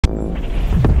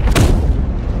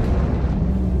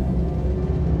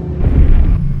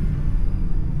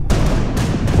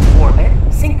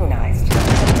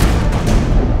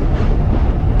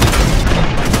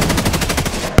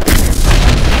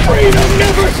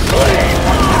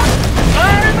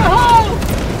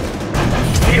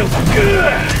What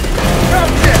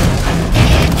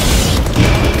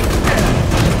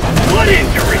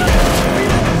injury?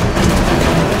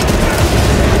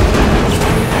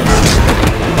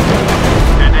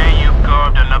 Today you've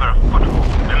carved another foothold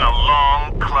in a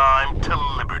long climb to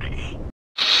liberty.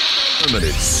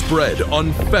 Permanent spread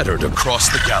unfettered across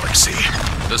the galaxy.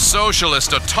 The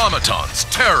socialist automatons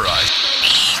terrorize.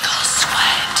 Eagle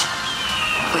sweat.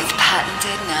 With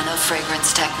patented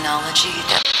nanofragrance technology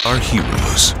that... Our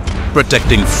heroes,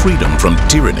 protecting freedom from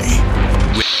tyranny.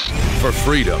 For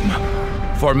freedom.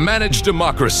 For managed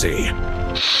democracy.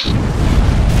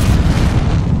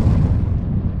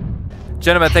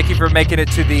 Gentlemen, thank you for making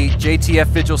it to the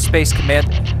JTFVigil Space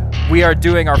Command. We are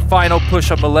doing our final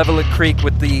push on Malevolent Creek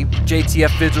with the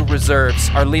JTFVigil reserves.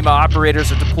 Our Lima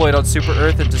operators are deployed on Super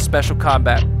Earth into special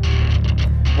combat.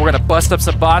 We're gonna bust up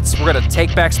some bots. We're gonna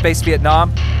take back Space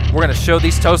Vietnam. We're gonna show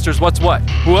these toasters what's what.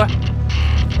 Hua?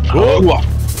 Helldiver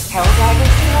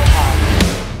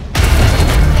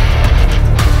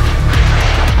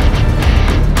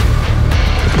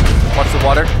Watch the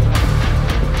water.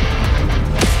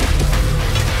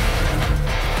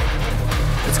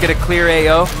 Let's get a clear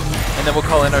AO, and then we'll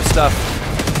call in our stuff.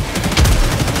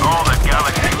 All the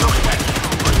galaxy looks at you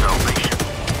for salvation.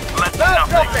 Let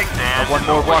nothing stand. One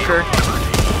more walker.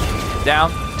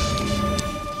 Down.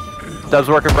 Dubs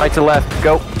working right to left.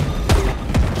 Go.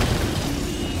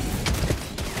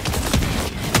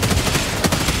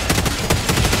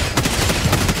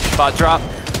 Bot drop.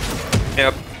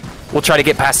 Yep. We'll try to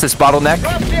get past this bottleneck.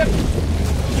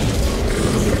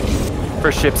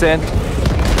 First ship's in.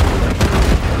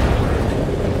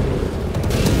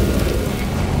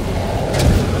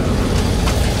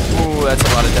 Ooh, that's a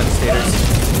lot of devastators.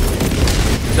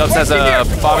 Dubs has a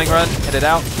bombing run. Hit it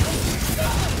out.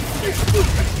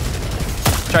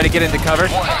 Try to get into cover.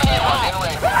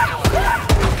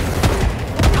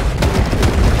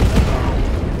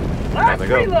 There they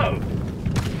go.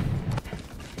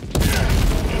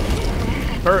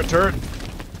 Turret.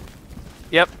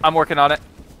 Yep, I'm working on it.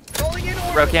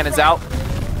 Rail cannon's out.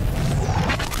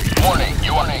 Warning,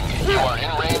 you are in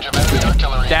range of enemy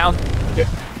artillery. Down.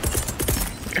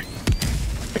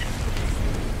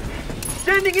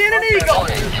 Sending in an eagle.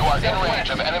 Warning, you are in range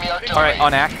of enemy artillery. All right,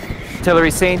 on act.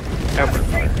 Artillery scene.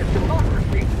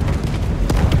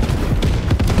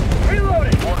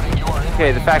 Reloading. Warning, you are in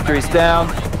Okay, the factory's down.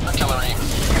 artillery.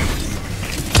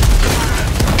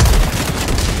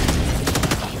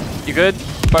 You good,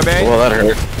 Barbarian? Well, that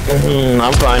hurt.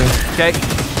 I'm fine. Okay.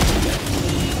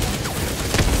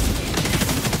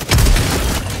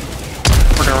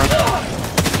 We're gonna run.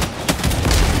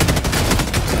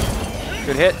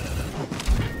 Good hit.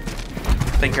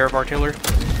 Take care of artillery.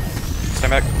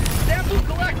 Stand back. Sample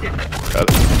collected. Got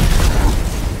it.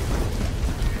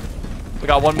 We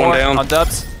got one One more down. on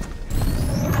Dubs.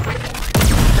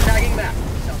 Tagging map.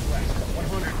 Southwest.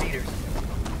 100 meters.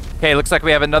 Okay, looks like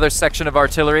we have another section of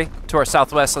artillery to our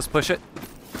southwest. Let's push it.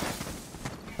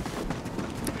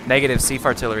 Negative Seaf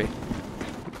artillery.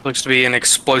 Looks to be an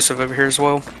explosive over here as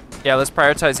well. Yeah, let's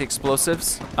prioritize the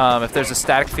explosives. If there's a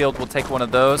static field, we'll take one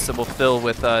of those, and we'll fill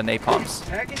with napalms.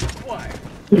 Package acquired.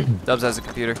 Dubs has a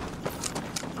computer.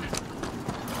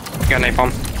 Got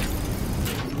napalm.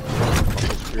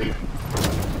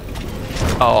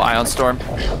 Oh, Ion Storm.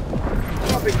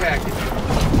 Copy package.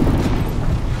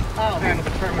 I'll handle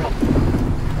the terminal.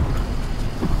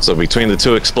 So between the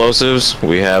two explosives,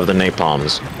 we have the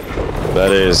napalms.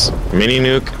 That is mini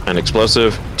nuke, an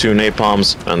explosive, 2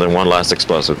 napalms, and then 1 last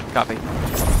explosive. Copy.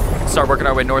 Start working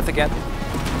our way north again.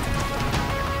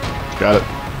 Got it.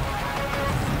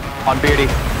 On Beardy.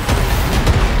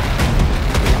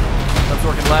 Dubs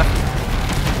working left.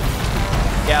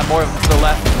 Yeah, more of them to the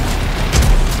left.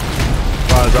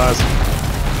 Eyes.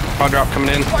 Pod drop coming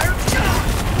in.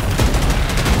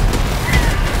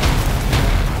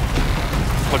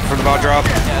 Looking for the pod drop.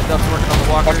 Yeah, Dubs working on the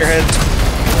walkers. Walk your heads.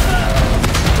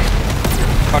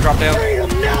 Pod drop down.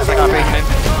 Copy.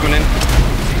 Coming in.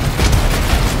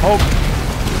 Hope.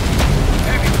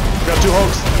 We got 2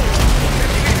 hoax.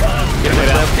 Get him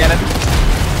left cannon.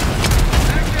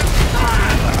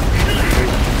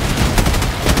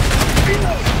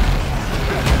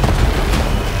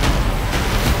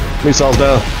 Missiles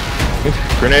down.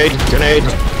 Grenade.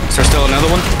 Is there still another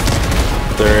one?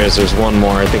 There is. There's one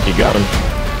more. I think you got him.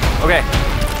 Okay.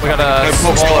 We got a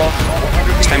Small. small...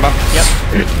 Stand by. Yep.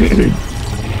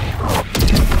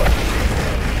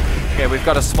 Okay, we've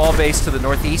got a small base to the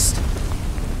northeast.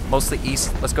 Mostly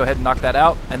east. Let's go ahead and knock that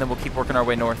out, and then we'll keep working our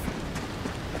way north.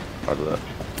 Roger that.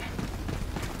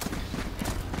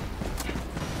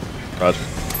 Roger.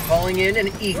 Calling in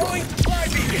an eagle.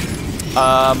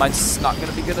 Mine's not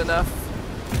gonna be good enough.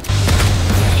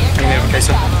 Can we have a case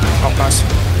of oh, nice.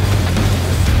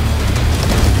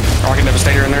 Rocket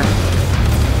Devastator in there.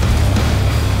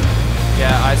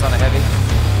 Yeah, eyes on a heavy.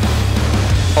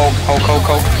 Hulk.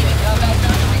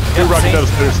 Two rocket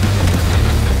Devastators.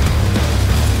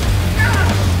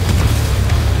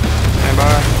 Stand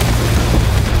by.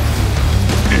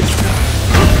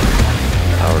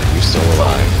 How are you still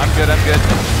alive? I'm good.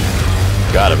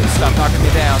 Got him. Stop knocking me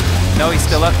down. No, he's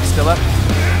still up.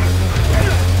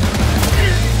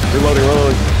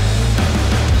 Reloading.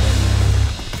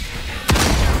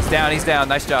 He's down.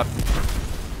 Nice job.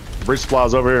 Breach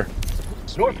supplies over here.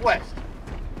 Northwest.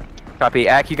 Copy.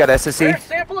 Ack, you got SSE? Rare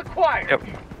sample acquired. Yep.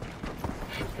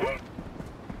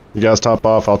 You guys top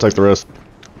off. I'll take the rest.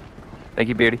 Thank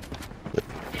you, Beardy.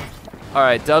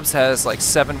 Alright, Dubs has like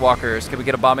 7 walkers. Can we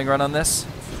get a bombing run on this?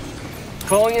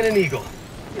 Calling in an eagle.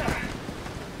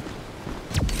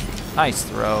 Nice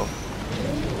throw.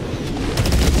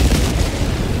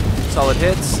 Solid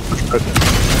hits.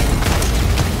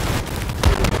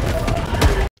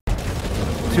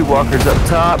 2 walkers up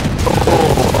top.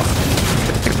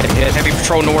 Heavy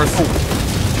patrol north.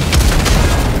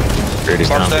 Beardy's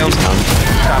Barge down. down.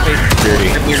 Copy. Beardy.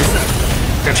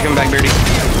 Got you coming back, Beardy.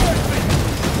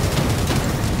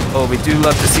 Oh, we do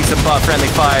love to see some bot-friendly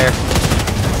fire.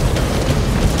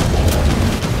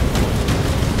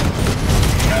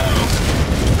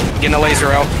 Getting a laser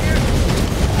out.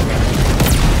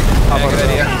 Yeah, good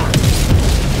idea.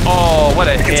 Oh, what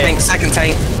a hit. Second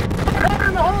tank. Water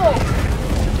in the hole.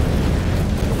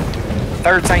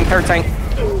 Third tank.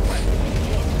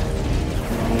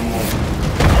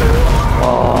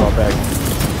 Oh, back.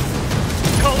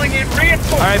 Calling in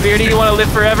reinforcements. Alright, Beardy, you want to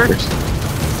live forever?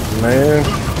 Man.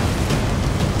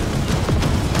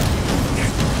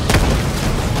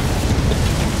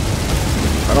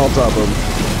 Right on top of him.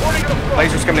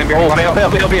 Lasers coming in, Beardy. Oh,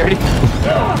 bail, Beardy.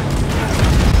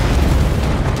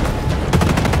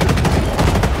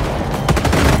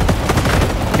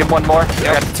 Give him one more. I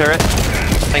got the turret.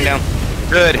 Thing down.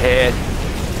 Good hit.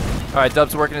 Alright,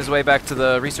 Dub's working his way back to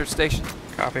the research station.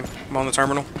 Copy. I'm on the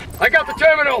terminal. I got the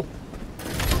terminal.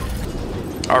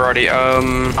 Alrighty,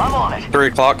 I'm on it. 3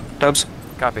 o'clock, Dubs.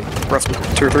 Copy. Roughly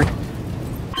 2 or 3.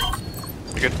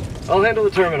 You good? I'll handle the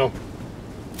terminal.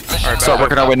 Alright, Start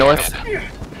working our way north.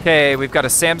 Okay, we've got a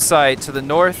SAM site to the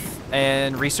north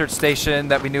and research station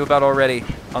that we knew about already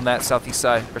on that southeast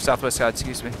side, or southwest side,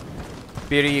 excuse me.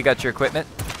 Beardy, you got your equipment?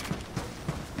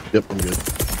 Yep, I'm good.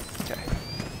 Okay.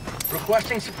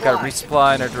 Requesting supply. Got a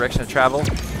resupply in our direction of travel.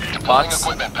 Bots.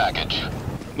 Equipment package.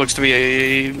 Looks to be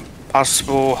a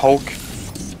possible Hulk.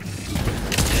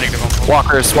 Negative on Hulk.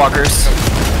 Walkers.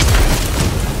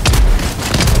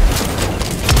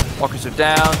 Walkers are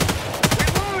down.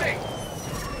 Reloading.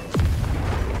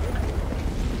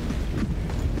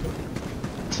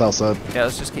 South side. Yeah,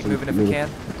 let's just keep moving if we can.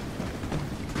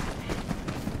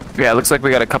 Yeah, it looks like we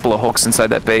got a couple of Hulks inside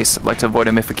that base. I'd like to avoid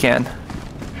them if we can.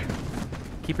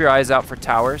 Keep your eyes out for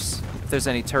towers. If there's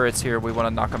any turrets here, we want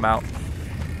to knock them out.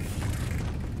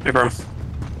 Hey, bro. Go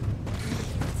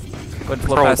ahead and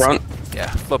flow Throw in past. front. Yeah,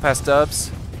 flow past Dubs.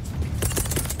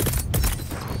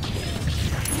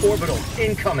 Orbital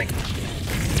incoming.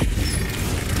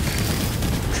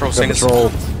 Control scene.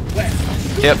 Control.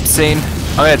 Yep, seen.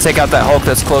 I'm gonna take out that Hulk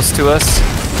that's close to us.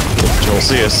 You'll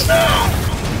see us.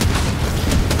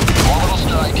 Orbital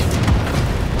strike.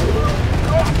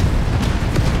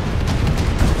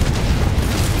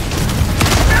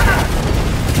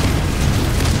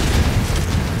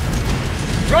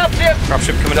 Dropship.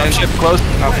 Dropship coming down. Ship close.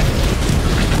 Okay.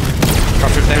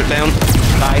 Dropship down.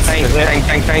 Nice.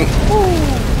 Tank.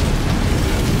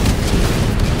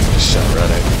 Shot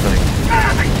right at the thing.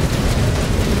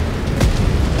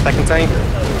 Second tank.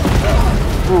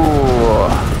 Ooh.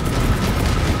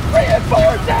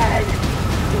 Reinforcing.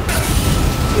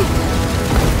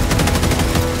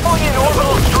 Pulling in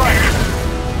orbital strike.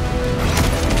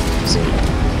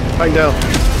 Hang down.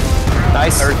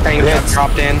 Nice. Third tank Good got hits.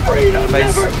 dropped in.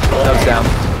 Base. Dubs down.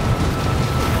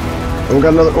 And we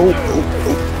got another. Oh.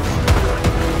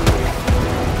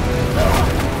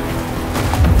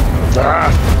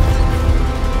 Ah.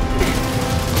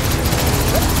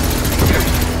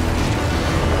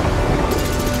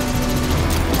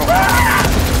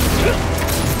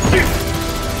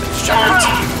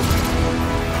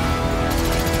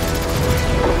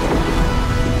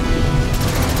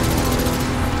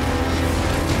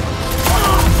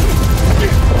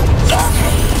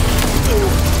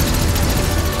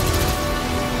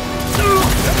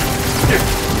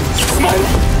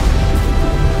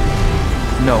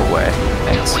 No way.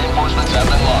 Thanks.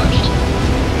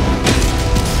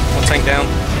 tank down.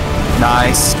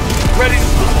 Nice. Ready to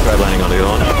move. Try landing on the other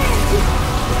one.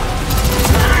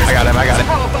 I got him. I got him.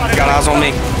 How about Got eyes on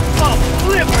me. of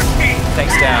liberty?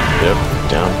 Tanks down. Yep,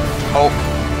 down. Oh,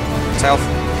 south.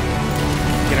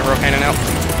 Getting a rope cannon out.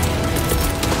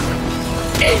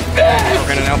 Rope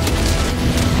cannon out.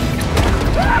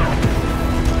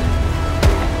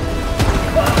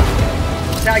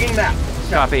 Tagging map.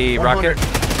 Copy. 100. Rocket.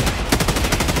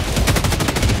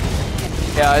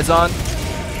 Yeah, eyes on.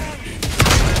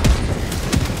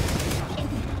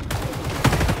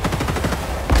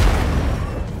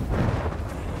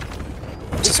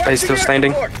 Is the space still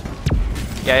standing?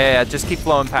 Yeah. Just keep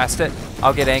flowing past it.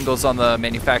 I'll get angles on the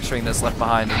manufacturing that's left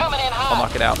behind. And I'll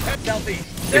knock it out. Southeast.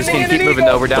 We just need to keep moving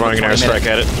though. We're down Throwing to an 20 airstrike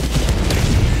minutes. at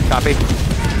it. Copy.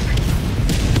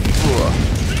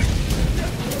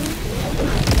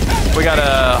 We got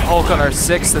a Hulk on our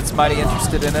 6 that's mighty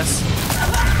interested in us.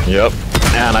 Yep.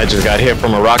 And I just got hit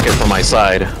from a rocket from my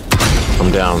side.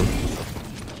 I'm down.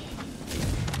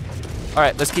 All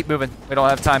right, let's keep moving. We don't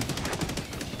have time.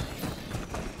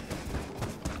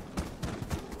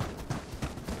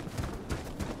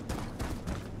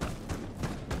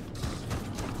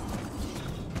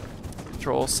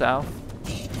 Control south.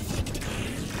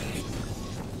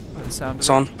 What the sound It's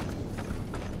of it? on.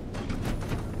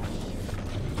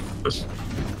 Looks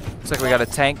like we got a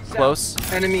tank close.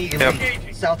 Enemy Yep.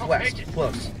 elite. Southwest.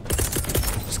 Close.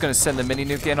 Just gonna send the mini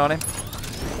nuke in on him.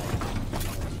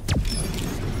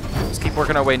 Let's keep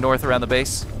working our way north around the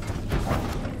base.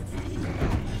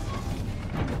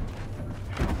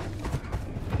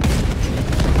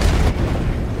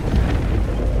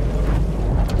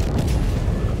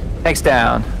 Tanks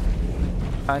down.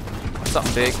 Alright,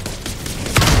 something big.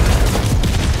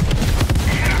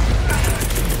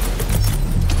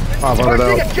 500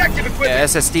 Requesting out. objective equipment. Yeah,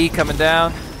 SSD coming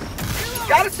down.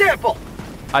 Got a sample.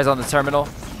 Eyes on the terminal.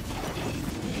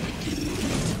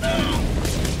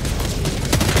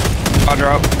 I'll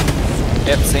drop.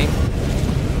 Yep, seen.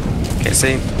 Can't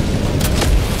see.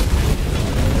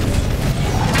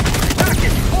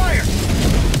 Package. Fire.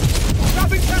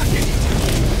 Dropping package.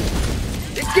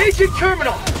 Engaging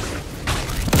terminal.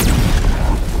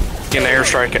 Getting an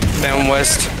airstrike down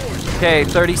west. Okay,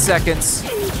 30 seconds.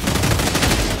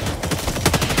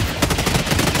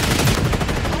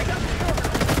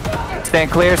 Stand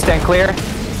clear, stand clear.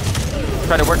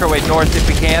 Try to work our way north if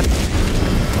we can.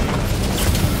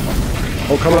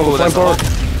 Oh, coming up Ooh, with that's flame a power.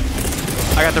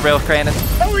 Hulk. I got the rail cannon.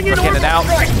 Pulling in Cannon orbital out.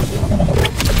 strike.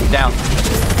 Down.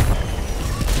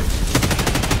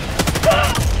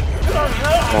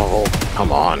 Oh,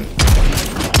 come on.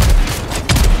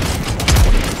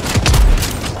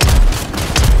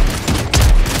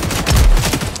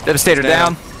 Devastator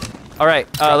down. All right,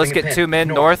 let's a get pin. 2 men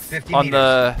North, north 50 on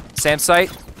the SAM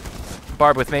site.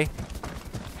 Barb with me.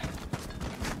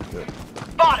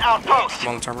 Spot outpost. I'm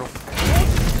on the terminal.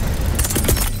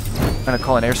 I'm gonna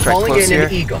call an airstrike Calling close in here.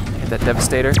 an eagle. Hit that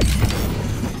Devastator.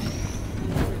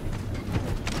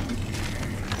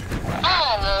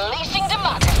 Unleashing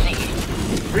democracy.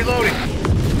 Reloading.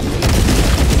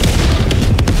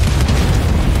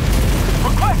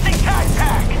 Requesting tag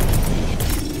pack.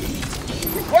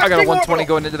 I got a 120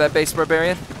 going into that base,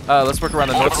 Barbarian. Let's work around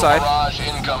the north side. Barrage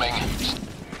incoming.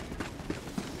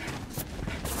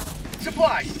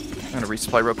 Supplies. I'm gonna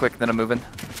resupply real quick, then I'm moving.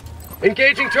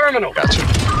 Engaging terminal. Gotcha.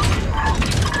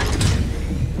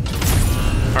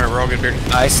 Alright, we're all good here.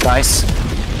 Nice, nice.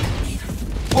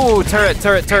 Ooh, turret.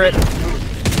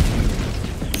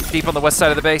 Deep on the west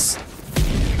side of the base.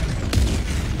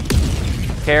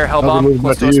 Care, I'll be Hellbomb, moving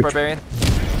close back to to us, you. Barbarian.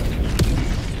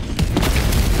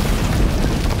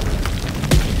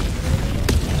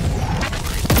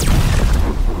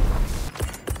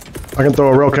 I can throw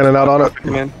a rail cannon out on it.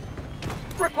 Come in.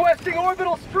 Requesting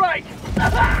orbital strike.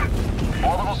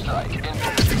 Orbital strike.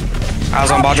 Eyes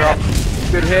on bot drop.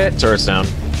 Good hit. Turret's down.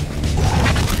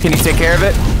 Can you take care of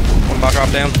it? One bot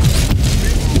drop down.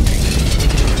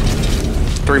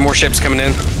 3 more ships coming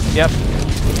in. Yep.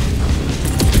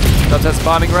 Dubs has a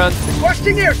bombing run.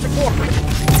 Requesting air support.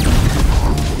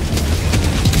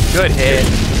 Good hit.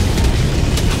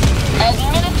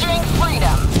 Administering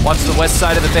freedom. Watch the west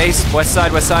side of the base. West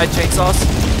side, chainsaws.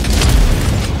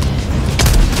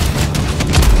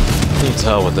 Needs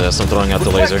hell with this. I'm throwing out the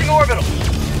laser. Requesting orbital.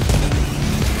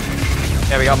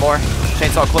 Yeah, we got more.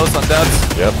 Chainsaw close on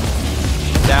Dubs. Yep.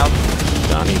 Down.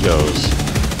 Down he goes.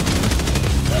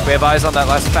 We have eyes on that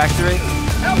last factory.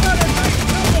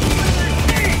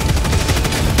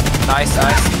 Nice.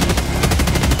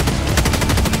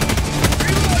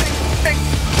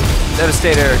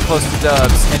 Devastator close to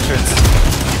Dubs. Entrance.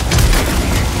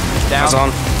 Down. Eyes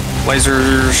on.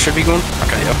 Laser should be going.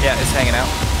 Okay, yep. Yeah, it's hanging out.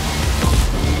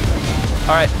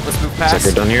 All right, let's move Looks like past.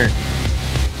 we're done here.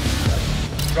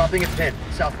 Dropping a pin,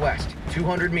 southwest,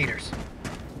 200 meters.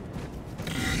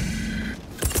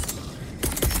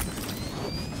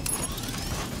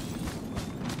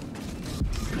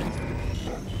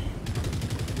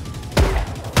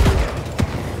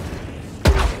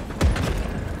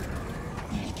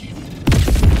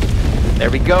 There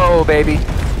we go, baby.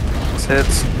 This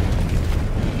hits.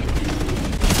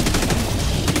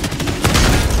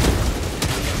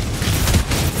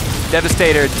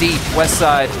 Devastator, deep, west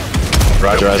side.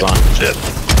 Roger, eyes on. Shit.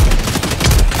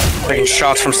 Taking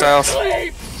shots from south.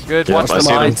 Good, Yeah, watch I the see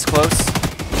them. mines, close.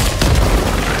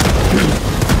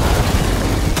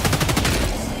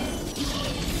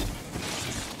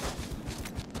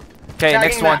 Okay,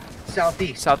 next Tagging one. map,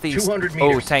 southeast. Southeast. 200 Oh,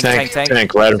 meters. tank.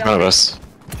 Tank right in front of us.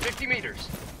 50 meters.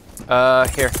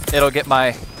 Here, it'll get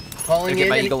my Calling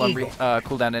in an eagle on eagle.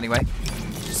 cooldown anyway.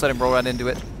 Just let him roll right into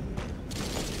it.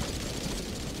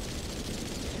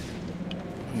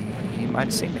 He might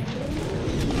have seen me.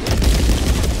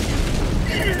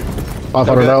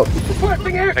 500 out.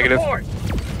 Requesting air Negative. support.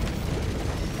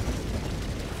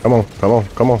 Come on, come on,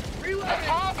 come on.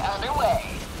 Attack underway.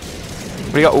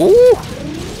 What do you got? Ooh!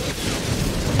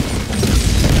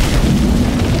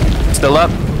 Still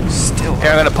up. Still.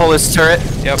 Here, I'm gonna pull this turret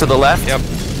to the left. Yep.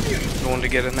 Going to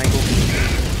get an angle.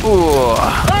 Ooh.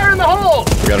 Fire in the hole.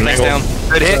 We got an Next angle. down.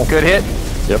 Good hit, good hit.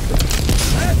 Yep.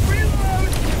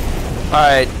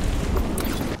 Alright.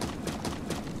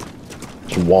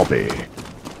 Swampy.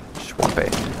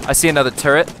 Schwampe. I see another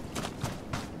turret.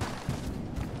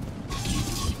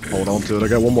 Hold on to it. I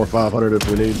got one more 500 if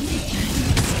we need.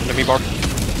 Let me bark.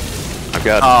 I've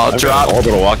got, Oh, I've drop. got an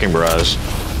orbital walking barrage.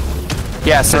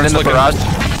 Yeah, send in the looking. barrage.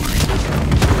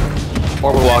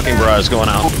 Orbital walking barrage going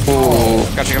out. Ooh.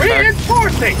 Got you coming back.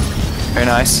 Reinforcing. Very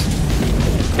nice.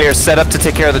 Here, set up to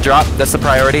take care of the drop. That's the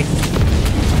priority.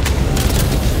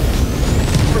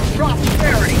 Drop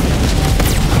parity.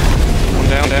 One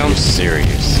down, down. I'm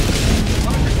serious.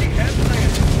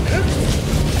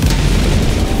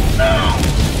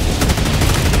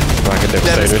 Rocket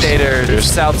Devastator,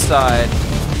 Pierce. south side.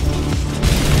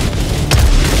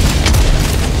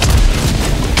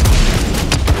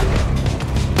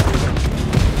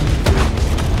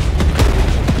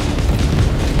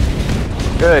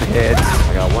 Good hit.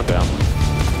 I got one down.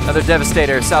 Another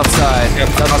Devastator, south side. Yep,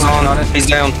 South eyes side on it. He's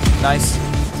down. Nice.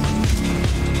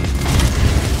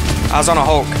 Eyes on a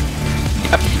Hulk.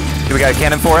 Do we got a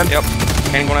cannon for him? Yep.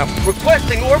 Cannon going out.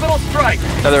 Requesting orbital strike.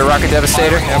 Another Rocket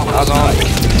Devastator. Yep. Eyes on.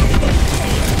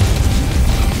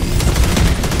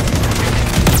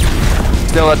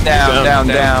 Still up, down, Down,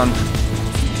 down.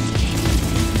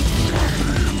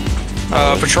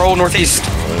 Patrol northeast.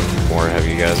 More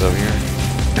heavy guys over here.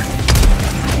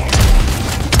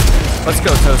 Let's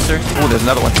go, Toaster. Oh, there's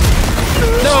another one.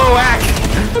 No, whack!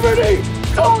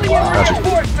 Calling in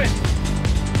reinforcements.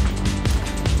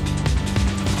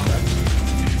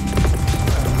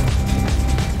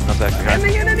 Not that guy.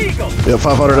 Sending in an eagle. Yep,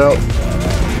 500 out.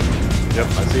 Yep,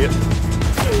 I see it.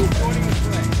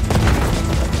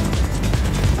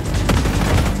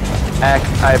 Ack,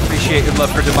 I appreciate your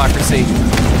love for democracy.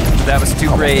 That was too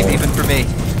brave, even for me.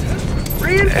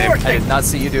 Reinforcing. I did not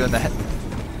see you doing that.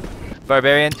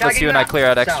 Barbarian, let's you and I clear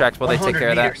out extract while they take care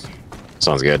of that.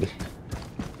 Sounds good.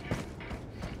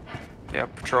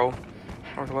 Yep. Patrol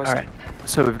northwest. All right.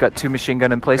 So we've got two machine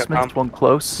gun emplacements, one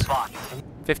close.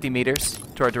 50 meters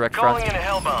to our direct front. Calling in a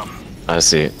Hellbomb. I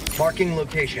see it. Marking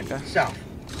location. South.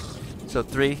 So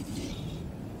 3,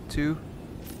 2,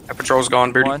 That patrol's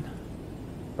gone, Beardy. 1.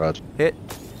 Roger. Hit.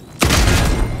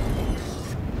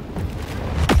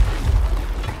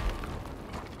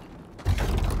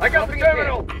 I got the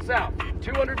terminal. South.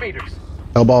 200 meters.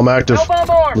 Hellbomb active. Hellbomb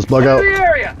armed. Let's bug out. Clear the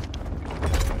area.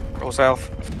 Roll south.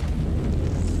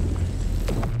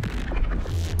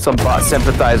 Some bot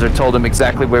sympathizer told him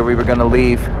exactly where we were going to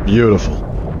leave. Beautiful.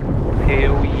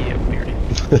 Hell yeah, Beardy.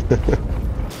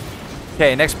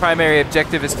 Okay, next primary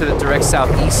objective is to the direct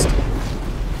southeast.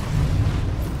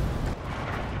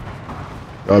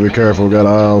 Gotta be careful. We got an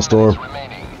eye on storm.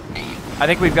 I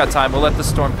think we've got time. We'll let the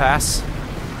storm pass.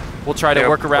 We'll try to Yep.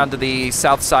 work around to the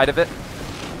south side of it.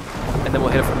 And then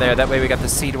we'll hit it from there. That way we got the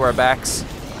sea to our backs.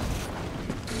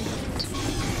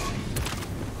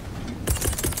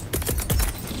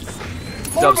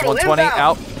 Dubs Orbital 120 inbound.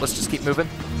 out. Let's just keep moving.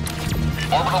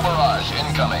 Orbital barrage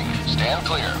incoming. Stand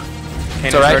clear.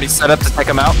 It's alright. already Set up to take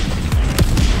them out.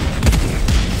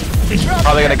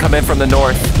 Probably gonna come in from the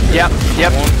north. Yep,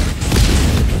 yep.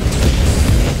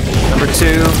 Number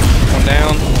 2. One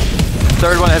down.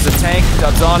 Third one has a tank.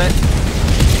 Dubs on it.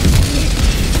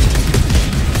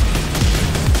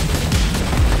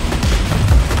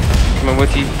 coming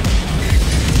with you.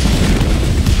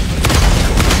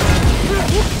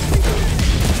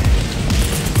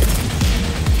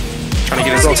 Trying to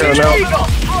get us all turned out.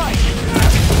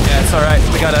 Yeah, it's alright.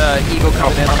 We got a Eagle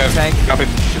coming in on the tank. Copy.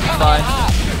 Should be fine.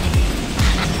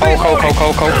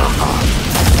 Cold.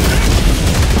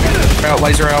 Out,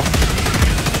 laser out.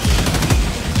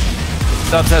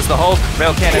 Dubs has the Hulk.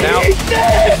 Rail cannon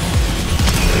out.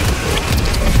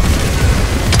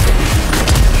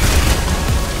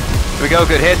 Here we go.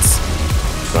 Good hits.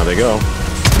 There they go.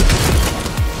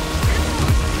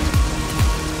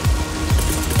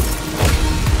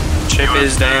 Ship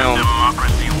is down.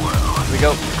 Here we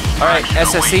go. Alright,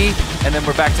 SSE, and then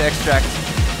we're back to extract.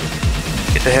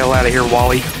 Get the hell out of here,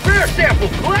 Wally. Rare sample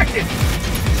collected.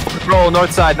 Roll,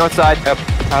 north side. Yep,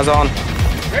 eyes on.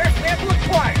 Rare sample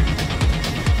acquired.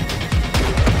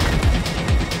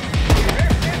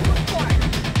 Rare sample acquired.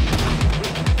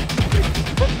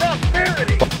 For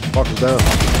prosperity. Walker's down.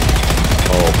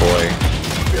 Oh boy.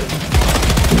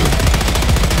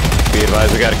 Be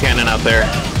advised, we got a cannon out there.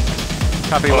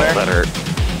 Copy Oh, where? that hurt.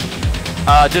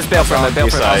 Just bail from it. Bail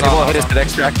from East it. side. We'll hit us at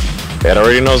extract. It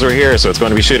already knows we're here, so it's going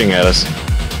to be shooting at us.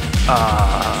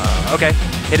 Okay.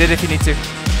 Hit it if you need to.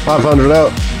 500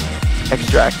 out.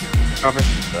 Extract. Copy.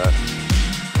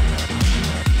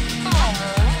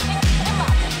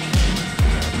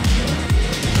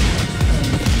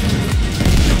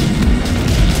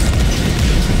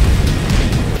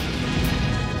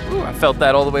 Ooh, I felt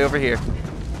that all the way over here.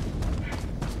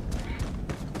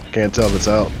 Can't tell if it's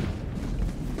out.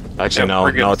 Actually, Yep,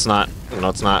 we're good. no, it's not. No,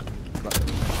 it's not.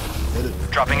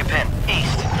 Dropping a pin.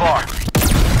 East. Far.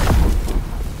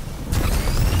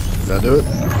 Did I do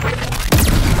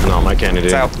it? No, my cannon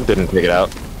It's out. didn't take it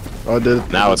out. Oh, I did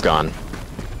it. Now it's gone.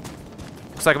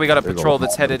 Looks like we got a Big patrol old-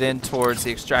 that's headed in towards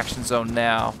the extraction zone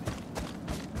now.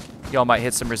 Y'all might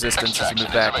hit some resistance as you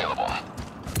move back.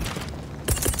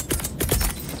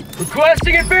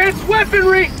 Requesting advanced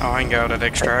weaponry. Oh, I ain't got it.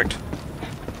 Extract.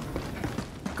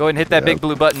 Go ahead and hit that big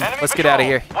blue button. Let's get out of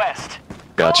here. West.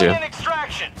 Gotcha. Calling in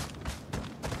extraction.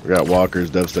 We got walkers,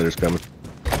 devastators coming.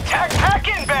 Tac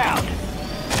inbound.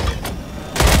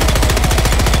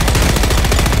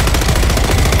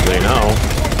 They know.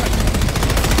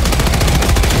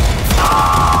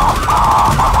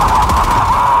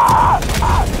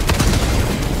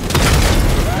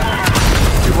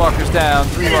 Two walkers down.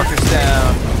 Three walkers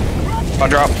down. Bot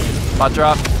drop. Bot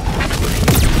drop.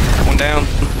 One down.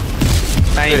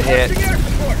 Good hit.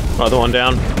 Another one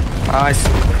down. Nice.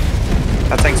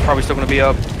 That tank's probably still going to be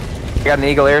up. We got an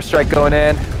Eagle airstrike going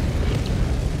in.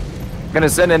 Gonna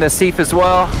send in a Seif as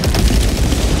well.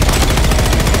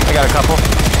 I got a couple.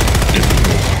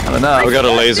 I don't know. We got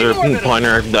a laser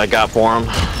pointer that I got for him.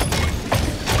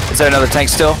 Is there another tank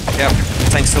still? Yep.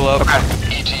 Tank's still up. Okay.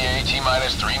 ETA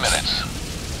T-minus 3 minutes.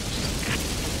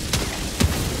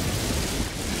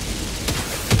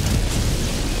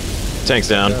 Tank's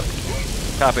down.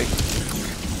 Copy.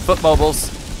 Foot mobiles.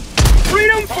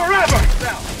 Freedom forever.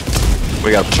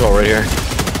 We got a patrol right here.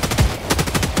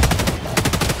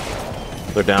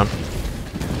 They're down.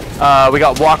 We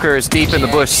got walkers deep in the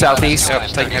bush southeast. Yep,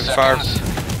 taking heavy fire.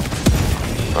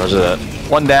 Roger that.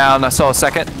 One down. I saw a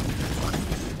second.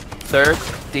 Third.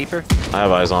 Deeper. I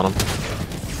have eyes on him.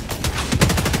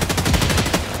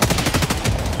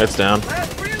 It's down.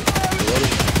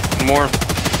 One more.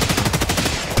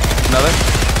 Another.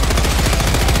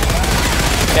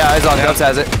 Yeah, eyes on. Yep. Dubs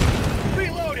has it.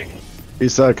 Reloading.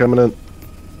 East side coming in.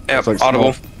 Yep, Looks like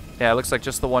audible. smoke. Yeah, it looks like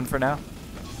just the one for now.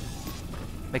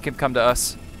 Make him come to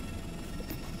us.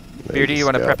 Beardy, you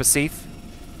want to Scout. prep a Seif?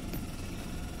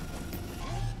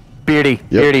 Beardy, Yep.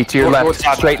 Beardy, to your left,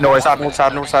 side, straight north. North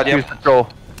side, Use yep. patrol.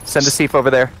 Send a Seif over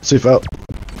there. Seif out.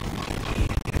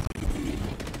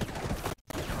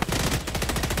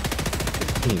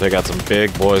 They got some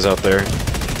big boys out there.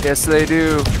 Yes, they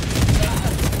do.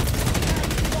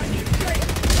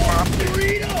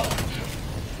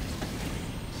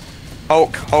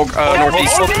 Hulk,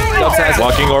 northeast. Dubs has it.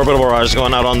 Walking orbital barrage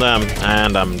going out on them,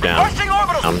 and I'm down. Requesting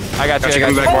orbital. I got you. I Got you, got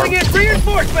come you. back, Mark. Calling in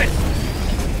reinforcements.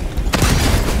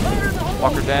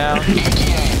 Walker down.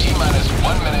 ETA T-minus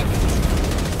 1 minute.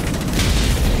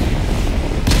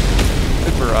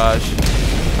 Good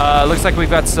barrage. Looks like we've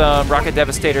got some rocket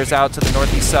devastators out to the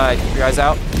northeast side. Keep your eyes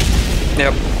out.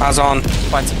 Yep, eyes on.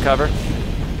 Find some cover.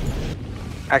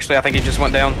 Actually, I think he just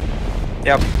went down.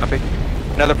 Yep. Copy.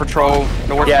 Another patrol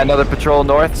north. Yeah, another patrol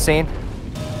north. Seen.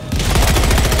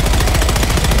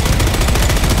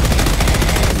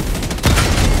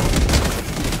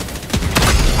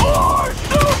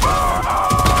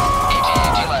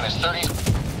 ETA T-minus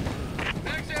 30.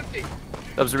 Max empty.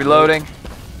 Dubs reloading.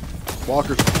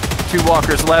 Walkers. 2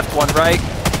 walkers left, 1 right.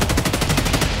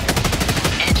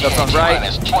 That's on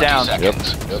right. Down. Yep.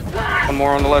 One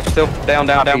more on the left still. Down,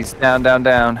 down, down. Copies. Down, down,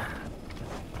 down.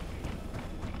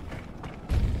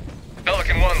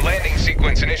 Pelican 1 landing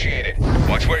sequence initiated.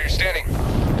 Watch where you're standing.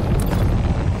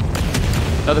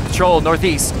 Another patrol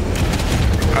northeast.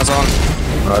 Eyes on.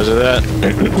 Roger that.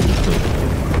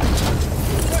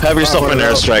 Have yourself an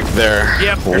airstrike there,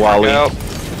 Yep. Wally. Yep.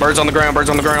 Birds on the ground, birds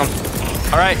on the ground.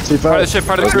 All right. C5. Part of the ship,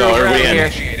 part of the Let's crew. go, We're out everybody in. here.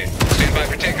 Initiated. Stand by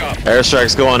for takeoff.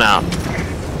 Airstrike's going out.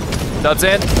 Dubs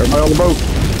in. Everybody on the boat.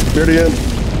 Security in.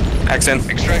 Axe in.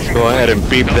 Extraction Go ahead and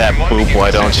beep that Pelican 1 boop, begin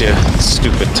why don't descent. you?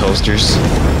 Stupid toasters.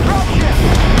 Dropship!